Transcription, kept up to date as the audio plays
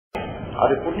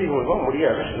அதை புரிஞ்சுக்க முடியுமா?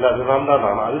 முடியாது. இல்ல அதுதான் தான்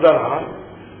நான், அதுதான் நான்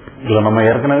இல்ல. நம்ம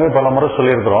ஏற்கனவே பல முறை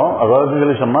சொல்லியிருக்கிறோம்.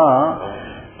 அதாவது சொன்னா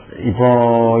இப்போ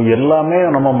எல்லாமே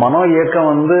நம்ம மனோ இயக்கம்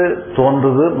வந்து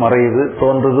தோன்றுது மறையுது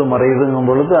தோன்றுது மறையுதுங்கும்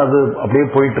பொழுது அது அப்படியே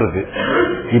போயிட்டு இருக்கு.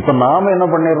 இப்ப நாம என்ன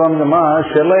பண்ணிடுறோம்னு சொன்னா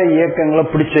சில இயக்கங்களை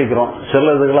பிடிச்சு வைக்கிறோம்,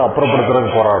 சில இதுகளை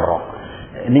அப்புறப்படுத்துறதுக்கு போராடுறோம்.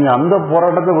 நீங்க அந்த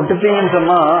போராட்டத்தை விட்டுட்டீங்கன்னு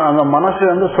சொன்னா அந்த மனசு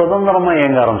வந்து சுதந்திரமா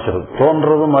இயங்க ஆரம்பிச்சிருது.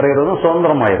 தோன்றதும் மறைகிறதும்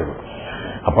சுதந்திரமாயிருது.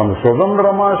 அப்ப அந்த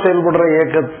சுதந்திரமா செயல்படுற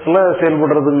இயக்கத்துல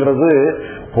செயல்படுறதுங்கிறது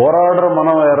போராடுற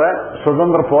மனம் வேற,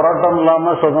 சுதந்திர போராட்டம்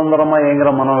இல்லாம சுதந்திரமா இயங்குற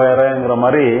மனம் வேறங்கிற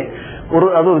மாதிரி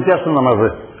அது வித்தியாசம் தானே. அது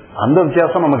அந்த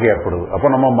வித்தியாசம் நமக்கு ஏற்படுது. அப்ப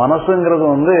நம்ம மனசுங்கிறது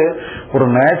வந்து ஒரு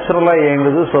நேச்சுரலா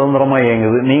இயங்குது, சுதந்திரமா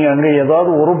இயங்குது. நீங்க அங்க ஏதாவது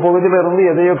ஒரு பகுதியில இருந்து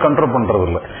எதையோ கண்ட்ரோல் பண்றது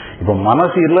இல்லை. இப்ப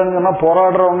மனசு இல்லைங்கன்னா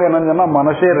போராடுறவங்க என்னங்கன்னா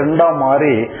மனசே ரெண்டா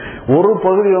மாறி ஒரு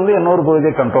பகுதி வந்து இன்னொரு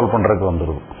பகுதியை கண்ட்ரோல் பண்றதுக்கு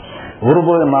வந்துருது. ஒரு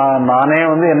பகுதி நானே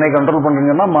வந்து என்னை கண்ட்ரோல்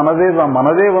பண்றீங்கன்னா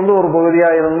மனதே வந்து ஒரு பகுதியா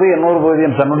இருந்து இன்னொரு பகுதியை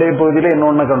தன்னுடைய பகுதியில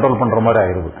இன்னொன்னு கண்ட்ரோல் பண்ற மாதிரி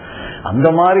ஆயிருது. அந்த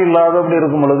மாதிரி இல்லாதபடி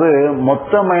இருக்கும் பொழுது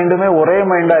மொத்த மைண்டுமே ஒரே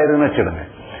மைண்ட் ஆயிருதுன்னு வச்சிடுங்க.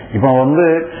 இப்ப வந்து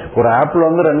ஒரு ஆப்பிள்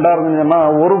வந்து ரெண்டா இருந்துச்சுன்னா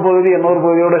ஒரு பகுதி இன்னொரு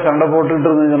பகுதியோட சண்டை போட்டுட்டு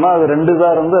இருந்துச்சுன்னா அது ரெண்டு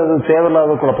தான் இருந்து அது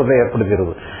தேவையில்லாத குழப்பத்தை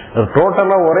ஏற்படுத்திடுது.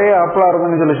 டோட்டலா ஒரே ஆப்பிளா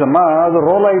இருக்குன்னு சொல்லி சொன்னா அது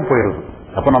ரோல் ஆகி போயிருது.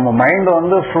 அப்ப நம்ம மைண்ட்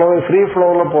வந்து ஃப்ரீ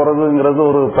ஃப்ளோல போறதுங்கிறது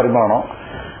ஒரு பரிமாணம்.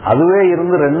 அதுவே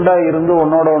இருந்து ரெண்டா இருந்து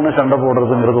ஒன்னோட ஒண்ணு சண்டை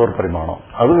போடுறதுங்கிறது ஒரு பரிமாணம்.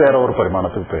 அது வேற ஒரு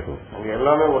பரிமாணத்துக்கு போயிருது.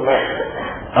 எல்லாமே ஒன்னா.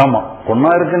 ஆமா, ஒன்னா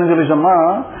இருக்குன்னு சொல்லி சொன்னா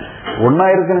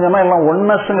எல்லாம்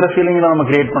ஒன்னஸ்ங்கிற ஃபீலிங் நம்ம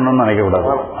கிரியேட் பண்ணணும்னு நினைக்க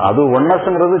கூடாது. அது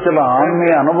ஒன்னஸ்ங்கிறது சில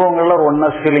ஆன்மீக அனுபவங்கள்ல ஒரு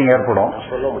ஒன்னஸ் ஃபீலிங் ஏற்படும்,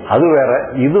 அது வேற.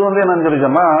 இது வந்து என்னன்னு சொல்லி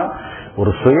சொன்னா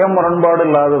ஒரு சுய முரண்பாடு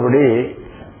இல்லாதபடி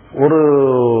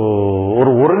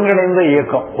ஒரு ஒருங்கிணைந்த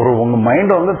இயக்கம். உங்க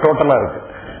மைண்ட் வந்து டோட்டலா இருக்கு.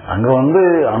 அங்க வந்து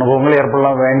அனுபவங்கள்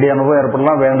ஏற்படலாம், வேண்டிய அனுபவம்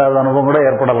ஏற்படலாம், வேண்டாத அனுபவம் கூட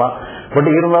ஏற்படலாம். பட்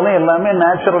இருந்தாலும் எல்லாமே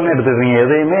நேச்சுரல்னு எடுத்துக்கிறீங்க.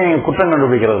 எதையுமே நீங்க குற்றம்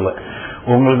கண்டுபிடிக்கிறது இல்லை.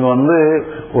 உங்களுக்கு வந்து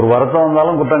ஒரு வருத்தம்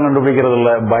வந்தாலும் குற்றம் கண்டுபிடிக்கிறது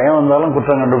இல்லை, பயம் வந்தாலும்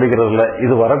குற்றம் கண்டுபிடிக்கிறது இல்லை.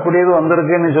 இது வரக்கூடியது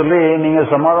வந்திருக்குன்னு சொல்லி நீங்க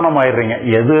சமாதானம் ஆயிடுறீங்க.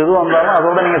 எது வந்தாலும்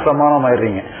அதோட நீங்க சமாதானம்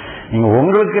ஆயிடுறீங்க. நீங்க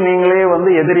உங்களுக்கு நீங்களே வந்து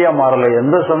எதிரியா மாறல.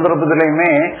 எந்த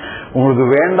சந்தர்ப்பத்திலையுமே உங்களுக்கு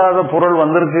வேண்டாத பொருள்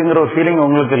வந்திருக்குங்கிற ஒரு ஃபீலிங்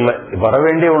உங்களுக்கு இல்லை. வர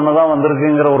வேண்டிய ஒண்ணுதான்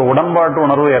வந்திருக்குங்கிற ஒரு உடன்பாட்டு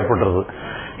உணர்வு ஏற்பட்டுருது.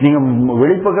 நீங்க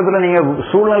வெளிப்பக்கத்துல நீங்க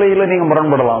சூழ்நிலையில நீங்க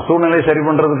முரண்படலாம், சூழ்நிலையை சரி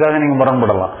பண்றதுக்காக நீங்க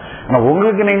முரண்படலாம். ஆனா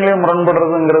உங்களுக்கு நீங்களே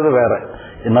முரண்படுறதுங்கிறது வேற.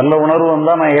 நல்ல உணர்வு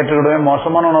வந்தா நான் ஏற்றுக்கிடுவேன்,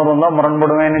 மோசமான உணர்வு வந்தா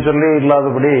முரண்படுவேன்னு சொல்லி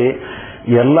இல்லாதபடி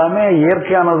எல்லாமே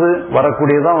இயற்கையானது,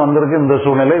 வரக்கூடியதான் வந்திருக்கு. இந்த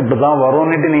சூழ்நிலை இப்படிதான்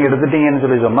வரும்னுட்டு நீங்க எடுத்துட்டீங்கன்னு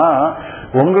சொல்லி சொன்னா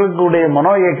உங்களுடைய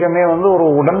மனோ இயக்கமே வந்து ஒரு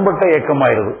உடன்பட்ட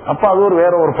இயக்கமாயிருது. அப்ப அது ஒரு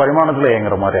வேற ஒரு பரிமாணத்துல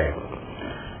இயங்குற மாதிரி ஆயிடும்.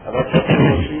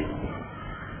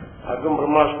 அகம்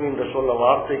பிரம்மாஸ்மி என்று சொல்ல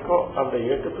வார்த்தைக்கும் அந்த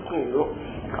இயக்கத்துக்கும் இதுவும்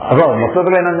அதான்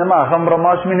மொத்தத்துல என்ன சொன்னா அகம்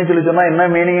பிரம்மாஸ்மின்னு சொல்லி சொன்னா என்ன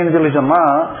மீனிங்னு சொல்லி சொன்னா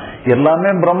எல்லாமே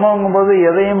பிரம்மங்கும் போது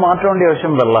எதையும் மாற்ற வேண்டிய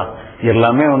அவசியம் இல்லை.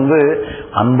 எல்லாமே வந்து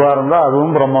அன்பா இருந்தா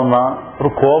அதுவும் பிரம்மம் தான், ஒரு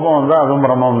கோபம் வந்தா அதுவும்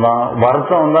பிரம்மம் தான்,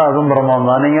 வருத்தம் வந்தா அதுவும் பிரம்மம்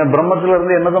தான். நீங்க பிரம்மத்துல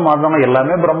இருந்து என்னதான் மாற்றணும்?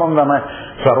 எல்லாமே பிரம்மம் தானே.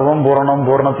 சர்வம் பூரணம்,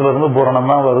 பூரணத்துல இருந்து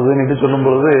பூரணம் தான் வருதுன்னு சொல்லும்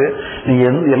பொழுது நீங்க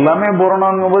எல்லாமே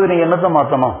பூரணம்ங்கும் போது நீங்க என்னத்தை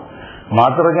மாத்தணும்?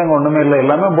 மாத்திரக்கு அங்க ஒண்ணுமே இல்லை,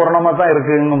 எல்லாமே பூரணமா தான்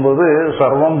இருக்குங்கும் போது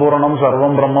சர்வம் பூரணம்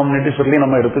சர்வம் பிரம்மம்னு சொல்லி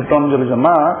நம்ம எடுத்துக்கிட்டோம்னு சொல்லி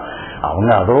சொன்னா அவங்க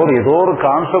அதோட ஏதோ ஒரு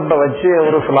கான்செப்ட வச்சு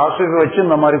ஒரு பிலாசபி வச்சு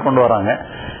இந்த மாதிரி கொண்டு வராங்க.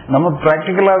 நம்ம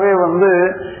பிராக்டிக்கலாவே வந்து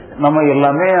நம்ம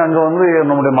எல்லாமே அங்க வந்து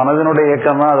நம்முடைய மனதினுடைய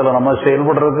இயக்கம் தான், அதுல நம்ம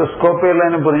செயல்படுறதுக்கு ஸ்கோப்பே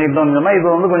இல்லைன்னு புரிஞ்சுக்கிட்டோம்னு சொன்னா இது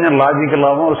வந்து கொஞ்சம்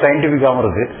லாஜிக்கலாவும் ஒரு சயின்டிபிக்காவும்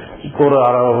இருக்கு,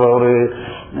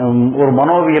 ஒரு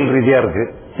மனோவியல் ரீதியா இருக்கு.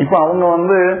 இப்ப அவங்க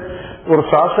வந்து ஒரு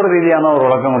சாஸ்திர ரீதியான ஒரு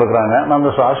விளக்கம் கொடுக்குறாங்க. அந்த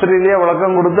சாஸ்திர ரீதியா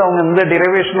விளக்கம் கொடுத்து அவங்க இந்த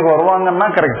டிரைவேஷனுக்கு வருவாங்கன்னா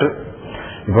கரெக்ட்.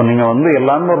 இப்ப நீங்க வந்து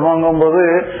எல்லாமே வருவாங்கும் போது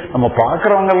நம்ம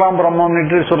பாக்குறவங்க எல்லாம்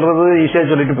பிரம்மம்னு சொல்றது ஈஸியா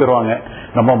சொல்லிட்டு போயிருவாங்க.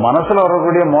 நம்ம மனசுல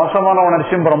வரக்கூடிய மோசமான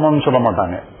உணர்ச்சியும் பிரம்மம்னு சொல்ல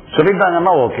மாட்டாங்க.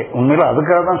 சொல்லிட்டாங்கன்னா ஓகே. உண்மையில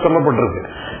அதுக்காக தான் சொல்லப்பட்டிருக்கு.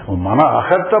 மன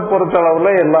அகத்தை பொறுத்த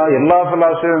அளவுல எல்லா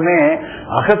பிலாசபியுமே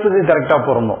அகத்துக்கு கரெக்டா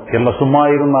பொருந்தோம். எல்லாம் சும்மா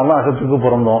இருந்தாலும் அகத்துக்கு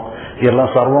பொருந்தோம்,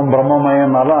 எல்லாம் சர்வம்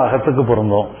பிரம்மமயம்னாலும் அகத்துக்கு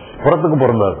பொருந்தோம், புறத்துக்கு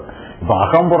பொருந்தாது. இப்ப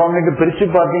அகம் புறம்னு பிரிச்சு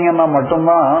பாத்தீங்கன்னா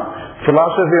மட்டும்தான்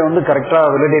பிலாசபியை வந்து கரெக்டா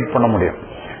வெலிடேட் பண்ண முடியும்.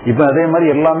 இப்ப அதே மாதிரி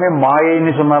எல்லாமே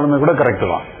மாயைன்னு சொன்னாலுமே கூட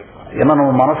கரெக்ட் தான். ஏன்னா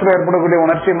நம்ம மனசுல ஏற்படக்கூடிய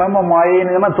உணர்ச்சி இல்லாம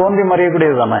மாயைன்னு தோன்றி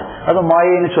மறையக்கூடியது தானே, அது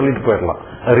மாயைன்னு சொல்லிட்டு போயிடலாம்.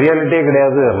 ரியாலிட்டியே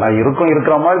கிடையாது, எல்லாம்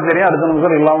இருக்கிற மாதிரி தெரியும், அடுத்த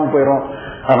நிமிஷம் இல்லாம போயிடும்.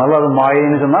 அதனால அது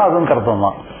மாயைன்னு சொன்னா அதுவும் கரெக்டம்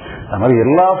தான். அதனால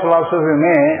எல்லா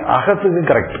பிலாசபியுமே அகத்துக்கு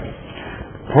கரெக்ட்,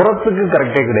 புறத்துக்கு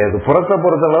கரெக்டே கிடையாது. புறத்தை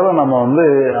பொறுத்தளவு நம்ம வந்து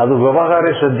அது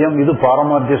விவகாரிய சத்தியம், இது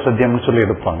பாரமார்த்திய சத்தியம்னு சொல்லி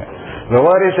எடுப்பாங்க.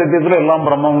 விவகாரிய சத்தியத்துல எல்லாம்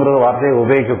பிரம்மங்கிற வார்த்தையை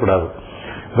உபயோகிக்க கூடாது.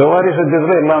 விவகாரிய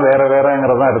சத்தியத்துல எல்லாம் வேற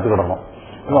வேறங்கிறதான் எடுத்துக்கிடணும்.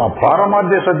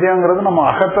 பாரமார்த்திய சத்தியங்கிறது நம்ம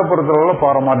அகத்தை பொறுத்தளவுல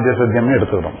பாரமார்த்திய சத்தியம்னு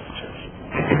எடுத்துக்கிடணும்.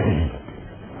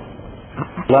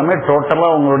 எல்லாமே டோட்டலா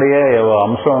உங்களுடைய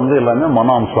அம்சம் வந்து எல்லாமே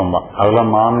மன அம்சம் தான். அதுல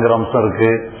 4 அம்சம் இருக்கு.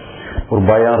 ஒரு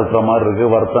பயம் இருக்கிற மாதிரி இருக்கு,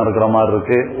 வருத்தம் இருக்கிற மாதிரி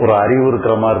இருக்கு, ஒரு அறிவு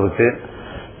இருக்கிற மாதிரி இருக்கு,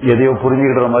 எதையோ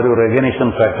புரிஞ்சுக்கிற மாதிரி ஒரு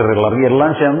ரெகக்னிஷன் ஃபேக்டர் எல்லாம் இருக்கு.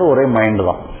 எல்லாம் சேர்ந்து ஒரே மைண்ட்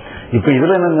தான். இப்ப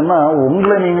இதுல என்னன்னா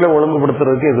உங்களை நீங்களே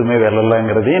ஒழுங்குபடுத்துறதுக்கு எதுவுமே வேலை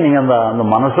இல்லைங்கிறதையும் நீங்க அந்த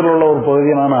மனசுல உள்ள ஒரு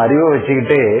பகுதியை நான் அறிவை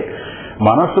வச்சுக்கிட்டே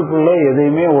மனசுக்குள்ள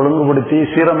எதையுமே ஒழுங்குபடுத்தி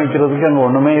சீரமைக்கிறதுக்கு அங்க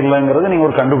ஒண்ணுமே இல்லைங்கிறது நீங்க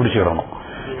ஒரு கண்டுபிடிச்சிடணும்.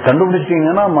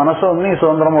 கண்டுபிடிச்சிட்டீங்கன்னா மனசை வந்து நீங்க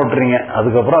சுதந்திரமா விட்டுறீங்க.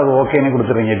 அதுக்கப்புறம் அது ஓகேன்னு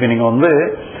கொடுத்துறீங்க. இப்ப நீங்க வந்து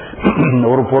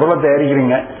ஒரு பொருளை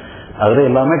தயாரிக்கிறீங்க, அதுல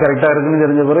எல்லாமே கரெக்டா இருக்குன்னு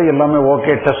தெரிஞ்ச பிறகு எல்லாமே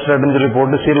ஓகே டெஸ்ட் அப்படின்னு சொல்லி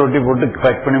போட்டு சீல் ஒட்டி போட்டு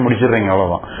பேக் பண்ணி முடிச்சிடுறீங்க,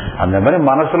 அவ்வளவுதான். அந்த மாதிரி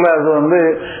மனசுல அது வந்து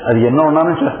அது என்ன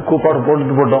ஒன்னாலும் கூப்பாடு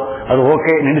போட்டுட்டு போட்டோம், அது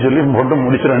ஓகேன்னு சொல்லி போட்டு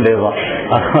முடிச்சிட வேண்டியதுதான்.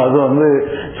 அது வந்து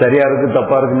சரியா இருக்கு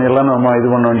தப்பா இருக்குன்னு எல்லாம் நம்ம இது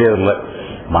பண்ண வேண்டியது இல்லை.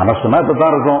 மனசுனா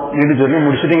இப்பதான் இருக்கும் நீட்டு சொல்லி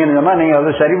முடிச்சிட்டீங்கன்னு சொன்னா நீங்க அதை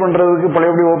சரி பண்றதுக்கு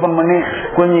பழையபடி ஓபன் பண்ணி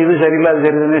கொஞ்சம் இது சரியில்லை அது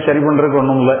சரிதானே சரி பண்றதுக்கு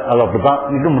ஒண்ணும் இல்லை. அது அப்படித்தான்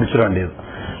நீட்டு முடிச்சிட வேண்டியது.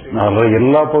 அதுல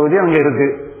எல்லா பகுதியும் அங்க இருக்கு,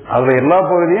 அதுல எல்லா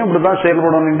பகுதியும் இப்படிதான்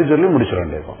செயல்படணும்னு சொல்லி முடிச்சிட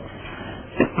வேண்டியது.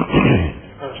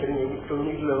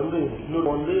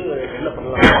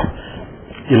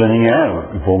 இல்ல நீங்க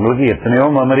இப்ப உங்களுக்கு எத்தனையோ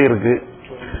மெமரி இருக்கு,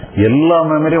 எல்லா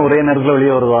மெமரியும் ஒரே நேரத்தில்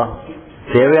வெளியே வருதா?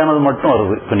 தேவையானது மட்டும்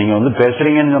வருது. இப்ப நீங்க வந்து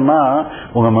பேசுறீங்கன்னு சொன்னா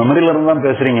உங்க மெமரியில இருந்து தான்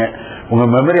பேசுறீங்க. உங்க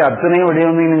மெமரி அத்தனையும் வெளியே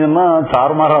வந்தீங்கன்னு சொன்னா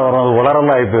தாறுமாறா வரும், அது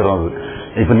உளறலாம் ஆகி போயிடும். அது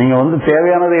இப்ப நீங்க வந்து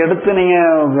தேவையானதை எடுத்து நீங்க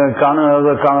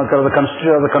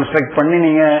கன்ஸ்ட்ரக்ட் பண்ணி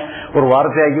நீங்க ஒரு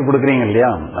வார்த்தையாக்கி கொடுக்குறீங்க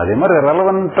இல்லையா, அதே மாதிரி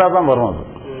ரெலவெண்டா தான் வரும் அது.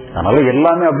 அதனால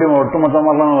எல்லாமே அப்படியே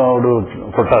ஒட்டுமொத்தமெல்லாம்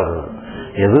கொட்டாது.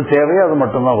 எது தேவையோ அது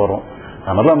மட்டும்தான் வரும்.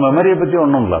 அதனால மெமரியை பத்தி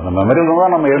ஒண்ணும் இல்லை. அந்த மெமரியில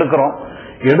தான் நம்ம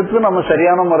எடுத்து நம்ம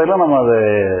சரியான முறையில நம்ம அதை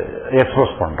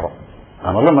எக்ஸ்பிரஸ் பண்றோம்.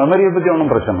 அதனால மெமரியை பத்தி ஒன்றும்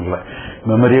பிரச்சனை இல்லை.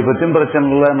 மெமரியை பத்தியும் பிரச்சனை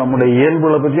இல்லை, நம்முடைய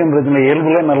இயல்புல பத்தியும் பிரச்சனை இல்லை.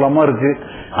 இயல்புல நல்லாம இருக்கு,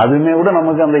 அதுமே கூட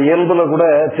நமக்கு அந்த இயல்புல கூட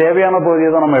தேவையான பகுதியை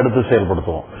தான் நம்ம எடுத்து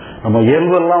செயல்படுத்துவோம். நம்ம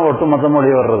இயல்பு எல்லாம் ஒட்டு மொத்தமா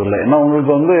வெளியே வர்றது இல்லை. ஏன்னா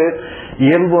உங்களுக்கு வந்து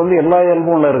இயல்பு வந்து எல்லா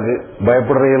இயல்பும் இருக்கு.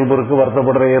 பயப்படுற இயல்பு இருக்கு,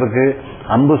 வருத்தப்படுற இருக்கு,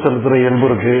 அன்பு செலுத்துற இயல்பு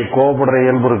இருக்கு, கோவப்படுற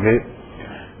இயல்பு இருக்கு,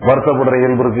 வருத்தப்படுற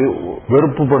இயல்பு இருக்கு,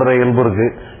 வெறுப்புப்படுற இயல்பு இருக்கு.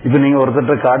 இப்ப நீங்க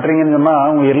ஒருத்தட்ட காட்டுறீங்கன்னு சொன்னா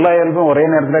உங்க எல்லா இயல்பும் ஒரே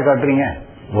நேரத்துல காட்டுறீங்க.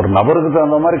 ஒரு நபருக்கு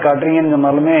தகுந்த மாதிரி காட்டுறீங்கன்னு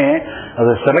சொன்னாலுமே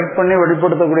அதை செலக்ட் பண்ணி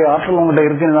வெளிப்படுத்தக்கூடிய ஆற்றல் உங்கள்கிட்ட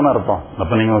இருக்குன்னு தானே அர்த்தம்.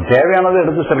 அப்ப நீங்க தேவையானதை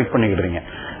எடுத்து செலக்ட் பண்ணிக்கிடுறீங்க.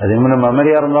 அதே மாதிரி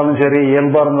மெமரியா இருந்தாலும் சரி,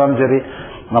 இயல்பா இருந்தாலும் சரி,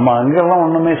 நம்ம அங்கெல்லாம்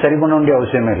ஒண்ணுமே சரி பண்ண வேண்டிய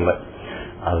அவசியமே இல்லை.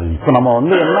 அது இப்ப நம்ம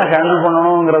வந்து என்ன ஹேண்டில்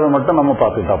பண்ணணுங்கிறத மட்டும் நம்ம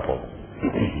பார்த்துட்டா போதும்.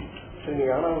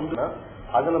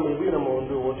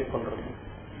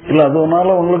 இல்ல அதனால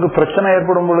உங்களுக்கு பிரச்சனை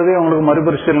ஏற்படும் பொழுதே உங்களுக்கு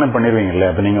மறுபரிசீலனை பண்ணிடுவீங்கல்ல.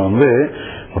 அப்ப நீங்க வந்து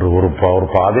ஒரு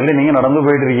பாதையில நீங்க நடந்து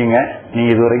போயிட்டு இருக்கீங்க, நீங்க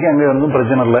இது வரைக்கும் அங்க இருந்தும்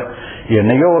பிரச்சனை இல்லை.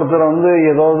 என்னைக்கோ ஒருத்தர் வந்து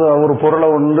ஏதாவது ஒரு பொருளை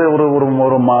வந்து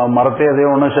ஒரு மரத்தை எதையோ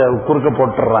ஒண்ணு குறுக்க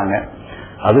போட்டுறாங்க,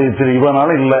 அது இவனால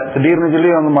இல்ல, திடீர்னு சொல்லி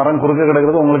அந்த மரம் குறுக்க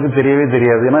கிடக்கிறது உங்களுக்கு தெரியவே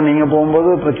தெரியாது. ஏன்னா நீங்க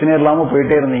போகும்போது பிரச்சனை இல்லாம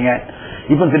போயிட்டே இருந்தீங்க.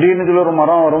 இப்ப திடீர்னு சொல்லி ஒரு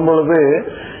மரம் வரும் பொழுது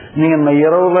நீங்க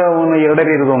இரவுல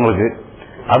இடறிடுது உங்களுக்கு.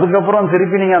 அதுக்கப்புறம்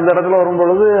திருப்பி நீங்க அந்த இடத்துல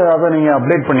வரும்பொழுது அதை நீங்க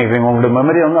அப்டேட் பண்ணிக்கிறீங்க, உங்களுடைய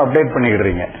மெமரியை வந்து அப்டேட்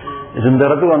பண்ணிக்கிடுறீங்க. இந்த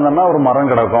இடத்துக்கு வந்தோம்னா ஒரு மரம்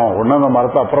கிடக்கும், ஒன்னு அந்த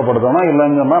மரத்தை அப்புறப்படுத்தணும்,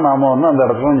 இல்லைன்னு சொன்னா நாம வந்து அந்த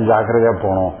இடத்துல கொஞ்சம் ஜாக்கிரதையா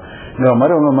போகணும். இந்த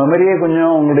மாதிரி உங்க மெமரியே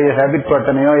கொஞ்சம் உங்களுடைய ஹேபிட்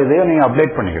பேட்டர்னையோ எதையோ நீங்க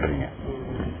அப்டேட் பண்ணிக்கிடுறீங்க.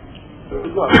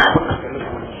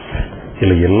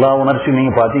 இல்ல எல்லா உணர்ச்சியும்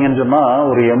நீங்க பாத்தீங்கன்னு சொன்னா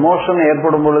ஒரு எமோஷன்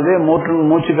ஏற்படும் பொழுதே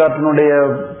மூச்சு காற்றினுடைய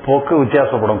போக்கு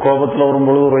வித்தியாசப்படும். கோபத்துல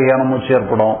வரும்பொழுது ஒரு வகையான மூச்சு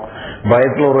ஏற்படும்,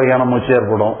 பயத்துல ஒரு வகையான மூச்சு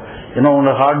ஏற்படும். ஏன்னா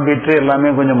உங்க ஹார்ட் பீட் எல்லாமே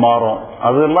கொஞ்சம் மாறும்.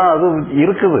 அதெல்லாம் அது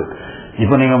இருக்குது.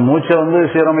 இப்ப நீங்க மூச்சை வந்து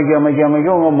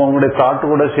அமைக்க உங்களுடைய தாட்டு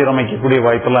கூட சீரமைக்கக்கூடிய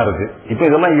வாய்ப்பெல்லாம் இருக்கு. இப்ப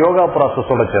இதெல்லாம் யோகா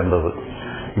ப்ராசஸோட சேர்ந்தது.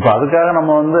 இப்ப அதுக்காக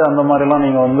நம்ம வந்து அந்த மாதிரி எல்லாம்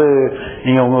நீங்க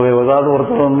உங்க ஏதாவது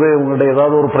ஒருத்தர் வந்து உங்கள்ட்ட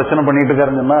ஏதாவது ஒரு பிரச்சனை பண்ணிட்டு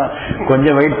இருக்காருன்னா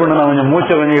கொஞ்சம் வெயிட் பண்ண, நான் கொஞ்சம்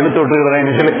மூச்சை கொஞ்சம் இழுத்து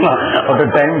விட்டுக்கிறேன்னு சொல்லிக்கலாம், அப்ப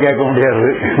டைம் கேட்க முடியாது.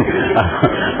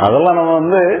 அதெல்லாம் நம்ம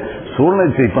வந்து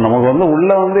சூழ்நிலை. இப்ப நமக்கு வந்து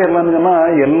உள்ள வந்து எல்லாம்னா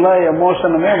எல்லா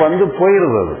எமோஷனுமே வந்து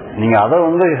போயிருது. அது நீங்க அதை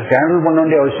வந்து ஹேண்டில் பண்ண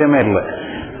வேண்டிய அவசியமே இல்லை.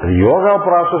 அது யோகா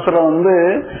ப்ராசஸ்ல வந்து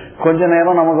கொஞ்ச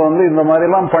நேரம் நமக்கு வந்து இந்த மாதிரி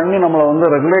எல்லாம் பண்ணி நம்மளை வந்து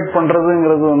ரெகுலேட்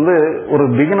பண்றதுங்கிறது வந்து ஒரு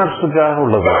பிகினர்ஸுக்காக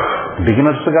உள்ளது.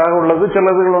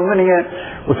 சிலதுகள் வந்து நீங்க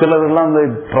சிலதுலாம் இந்த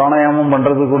பிராணாயாமம்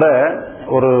பண்றது கூட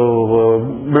ஒரு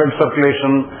பிளட்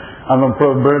சர்க்குலேஷன், அந்த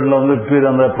பிளட்ல வந்து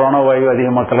அந்த பிராணவாயு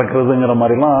அதிகமா கலக்கிறதுங்கிற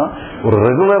மாதிரிலாம் ஒரு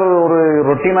ரெகுலர் ஒரு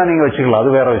ரொட்டீனா நீங்க வச்சுக்கலாம்.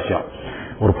 அது வேற விஷயம்.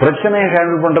 ஒரு பிரச்சனையை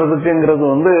ஹேண்டில் பண்றதுக்குங்கிறது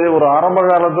வந்து ஒரு ஆரம்ப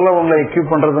காலத்துல உங்களை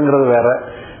எக்யூப் பண்றதுங்கிறது வேற,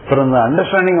 அப்புறம் இந்த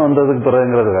அண்டர்ஸ்டாண்டிங் வந்ததுக்கு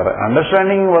பிறகுங்கிறது வேற.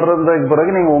 அண்டர்ஸ்டாண்டிங் வர்றதுக்கு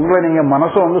பிறகு நீங்க உங்களை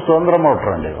மனசை வந்து சுதந்திரமா விட்டுற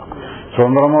வேண்டியதான்.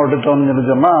 சுதந்திரமா விட்டுட்டோம்னு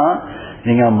சொன்னா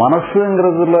நீங்க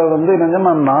மனசுங்கிறதுல வந்து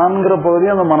என்னன்னா நான்கிற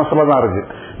பகுதியும் அந்த மனசுலதான் இருக்கு.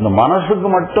 இந்த மனசுக்கு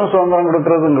மட்டும் சுதந்திரம்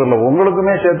கொடுக்கறதுங்கிறதுல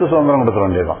உங்களுக்குமே சேர்த்து சுதந்திரம் கொடுக்க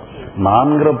வேண்டியதான்.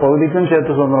 நான்கிற பகுதிக்கும்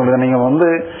சேர்த்து சுதந்திரம் கொடுக்க. நீங்க வந்து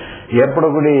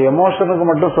ஏற்படக்கூடிய எமோஷனுக்கு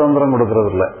மட்டும் சுதந்திரம் கொடுக்கறது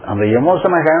இல்ல, அந்த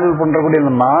எமோஷனை ஹேண்டில் பண்றக்கூடிய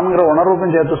இந்த நான்கிற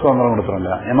உணர்வுக்கும் சேர்த்து சுதந்திரம்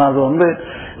கொடுத்துருங்க. ஏன்னா அது வந்து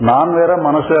நான் வேற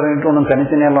மனசு வேறன்ட்டு ஒன்றும்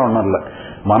தனித்தனியெல்லாம் ஒன்றும் இல்லை.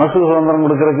 மனசுக்கு சுதந்திரம்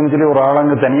கொடுக்கறதுக்குன்னு சொல்லி ஒரு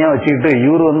ஆளங்க தனியா வச்சுக்கிட்டு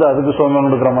இவரு வந்து அதுக்கு சுதந்திரம்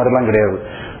கொடுக்குற மாதிரி எல்லாம் கிடையாது.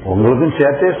 உங்களுக்கும்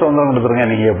சேர்த்தே சுதந்திரம் கொடுத்துருங்க,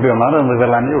 நீங்க எப்படி வேணாலும் இந்த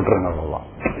வேளாண்மை விட்டுருங்க. அவ்வளவுதான்.